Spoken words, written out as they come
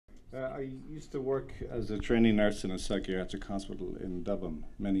I used to work as a trainee nurse in a psychiatric hospital in Dublin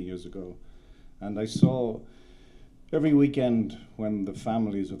many years ago, and I saw every weekend when the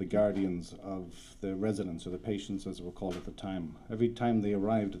families or the guardians of the residents, or the patients as they were called at the time, every time they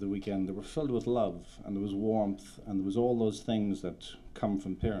arrived at the weekend, they were filled with love, and there was warmth, and there was all those things that come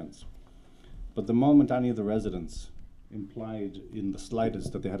from parents. But the moment any of the residents implied in the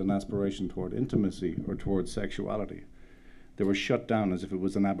slightest that they had an aspiration toward intimacy or towards sexuality, they were shut down as if it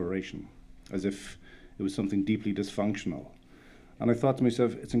was an aberration, as if it was something deeply dysfunctional. And I thought to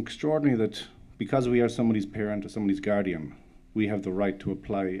myself, it's extraordinary that because we are somebody's parent or somebody's guardian, we have the right to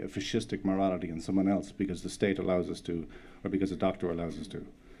apply a fascistic morality on someone else because the state allows us to, or because a doctor allows us to.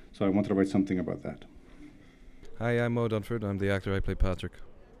 So I wanted to write something about that. Hi, I'm Moe Dunford. I'm the actor. I play Patrick.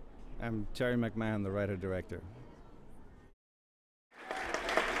 I'm Terry McMahon, the writer-director.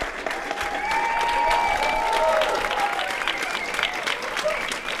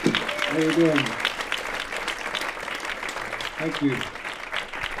 How are you doing? Thank you.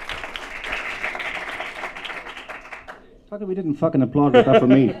 How come we didn't fucking applaud with that for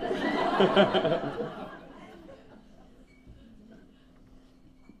me?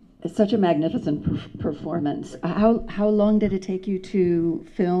 It's such a magnificent performance. How long did it take you to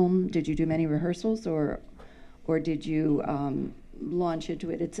film? Did you do many rehearsals, or did you launch into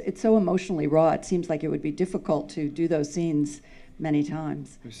it? It's so emotionally raw. It seems like it would be difficult to do those scenes many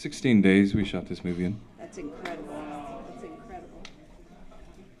times. It was 16 days we shot this movie in. That's incredible. That's incredible.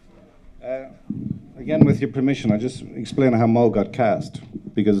 Again, with your permission, I'll just explain how Moe got cast,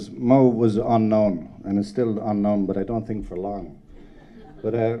 because Moe was unknown and is still unknown, but I don't think for long.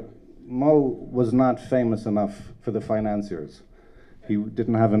 But Moe was not famous enough for the financiers. He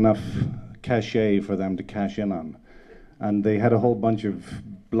didn't have enough cachet for them to cash in on. And they had a whole bunch of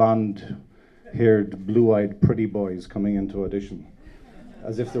blonde-haired, blue-eyed pretty boys coming into audition,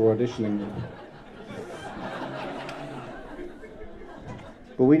 as if they were auditioning.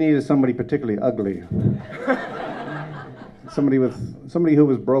 But we needed somebody particularly ugly. somebody who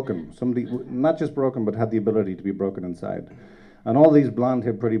was broken, somebody not just broken, but had the ability to be broken inside. And all these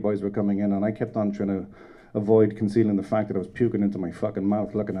blonde-haired pretty boys were coming in, and I kept on trying to avoid concealing the fact that I was puking into my fucking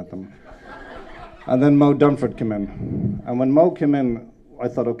mouth looking at them. And then Moe Dunford came in. And when Moe came in, I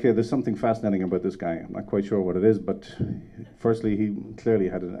thought, okay, there's something fascinating about this guy. I'm not quite sure what it is, but firstly, he clearly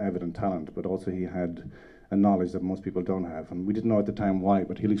had an evident talent, but also he had a knowledge that most people don't have. And we didn't know at the time why,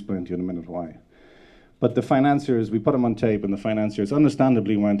 but he'll explain to you in a minute why. But the financiers, we put him on tape, and the financiers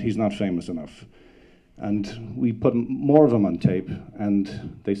understandably went, he's not famous enough. And we put more of him on tape,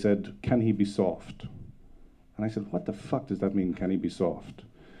 and they said, can he be soft? And I said, what the fuck does that mean, can he be soft?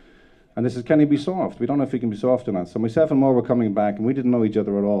 And they said, can he be soft? We don't know if he can be soft or not. So myself and Moe were coming back, and we didn't know each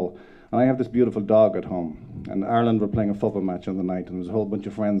other at all. And I have this beautiful dog at home. And Ireland were playing a football match on the night, and there was a whole bunch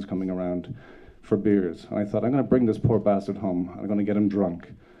of friends coming around for beers. And I thought, I'm going to bring this poor bastard home. I'm going to get him drunk.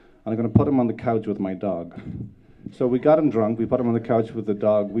 And I'm going to put him on the couch with my dog. So we got him drunk. We put him on the couch with the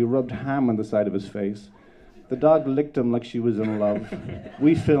dog. We rubbed ham on the side of his face. The dog licked him like she was in love.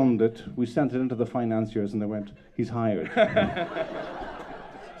 We filmed it. We sent it into the financiers, and they went, he's hired.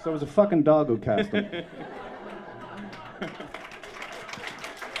 So it was a fucking dog who cast him.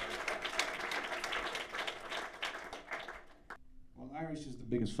 Well, Irish is the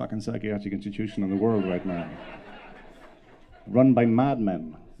biggest fucking psychiatric institution in the world right now. Run by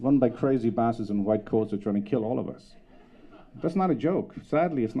madmen, run by crazy bastards in white coats that are trying to kill all of us. That's not a joke.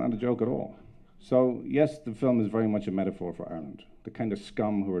 Sadly, it's not a joke at all. So, yes, the film is very much a metaphor for Ireland, the kind of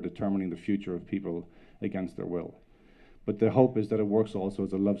scum who are determining the future of people against their will. But the hope is that it works also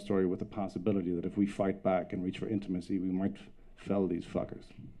as a love story with the possibility that if we fight back and reach for intimacy, we might fell these fuckers.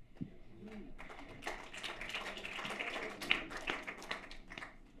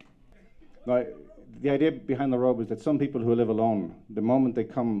 Now, the idea behind the robe is that some people who live alone, the moment they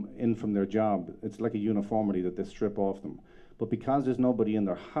come in from their job, it's like a uniformity that they strip off them. But because there's nobody in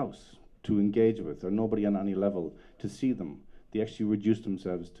their house to engage with, or nobody on any level to see them, they actually reduce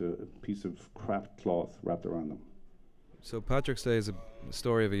themselves to a piece of crap cloth wrapped around them. So Patrick's Day is a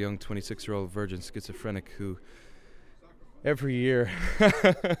story of a young 26-year-old virgin schizophrenic who every year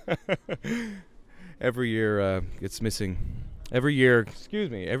gets missing. Every year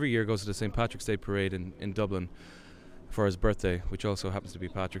goes to the St. Patrick's Day parade in Dublin for his birthday, which also happens to be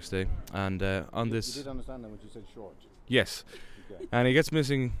Patrick's Day. And on this... You did understand that when you said short? Yes. Okay. And he gets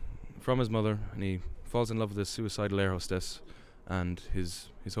missing from his mother, and he falls in love with this suicidal air hostess, and his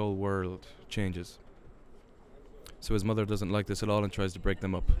whole world changes. So his mother doesn't like this at all and tries to break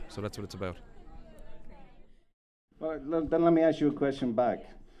them up. So that's what it's about. Well, then let me ask you a question back.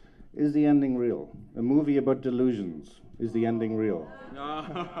 Is the ending real? A movie about delusions. Is the ending real?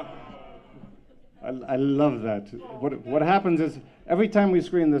 I love that. What happens is, every time we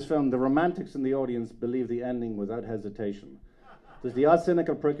screen this film, the romantics in the audience believe the ending without hesitation. There's the odd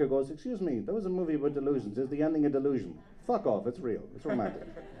cynical prick who goes, excuse me, that was a movie about delusions. Is the ending a delusion? Fuck off, it's real. It's romantic.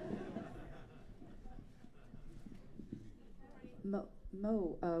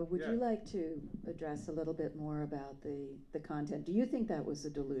 Mo, would you like to address a little bit more about the content? Do you think that was a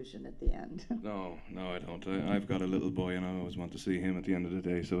delusion at the end? No, I don't. I've got a little boy and I always want to see him at the end of the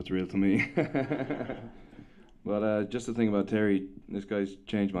day, so it's real to me. But just the thing about Terry, this guy's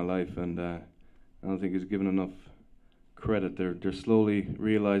changed my life, and I don't think he's given enough credit. They're slowly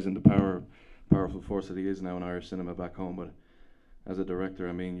realizing the powerful force that he is now in Irish cinema back home. But as a director,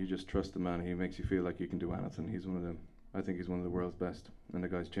 I mean, you just trust the man. He makes you feel like you can do anything. He's one of them. I think he's one of the world's best, and the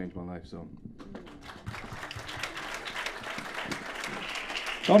guy's changed my life. So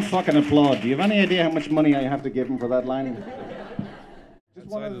Don't fucking applaud. Do you have any idea how much money I have to give him for that line?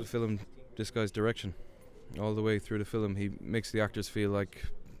 inside of the film, this guy's direction, all the way through the film, he makes the actors feel like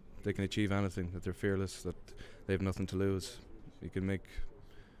they can achieve anything, that they're fearless, that they have nothing to lose. He can make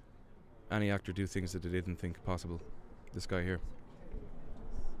any actor do things that they didn't think possible. This guy here.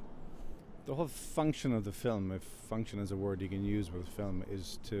 The whole function of the film, if function is a word you can use with film,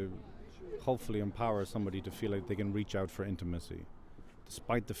 is to hopefully empower somebody to feel like they can reach out for intimacy.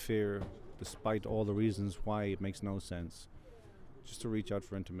 Despite the fear, despite all the reasons why it makes no sense, just to reach out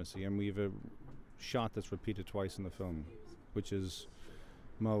for intimacy. And we have a shot that's repeated twice in the film, which is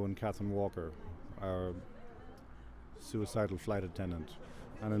Moe and Catherine Walker, our suicidal flight attendant.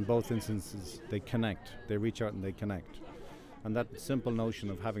 And in both instances, they connect. They reach out and they connect. And that simple notion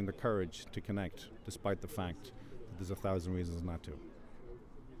of having the courage to connect, despite the fact that there's 1,000 reasons not to.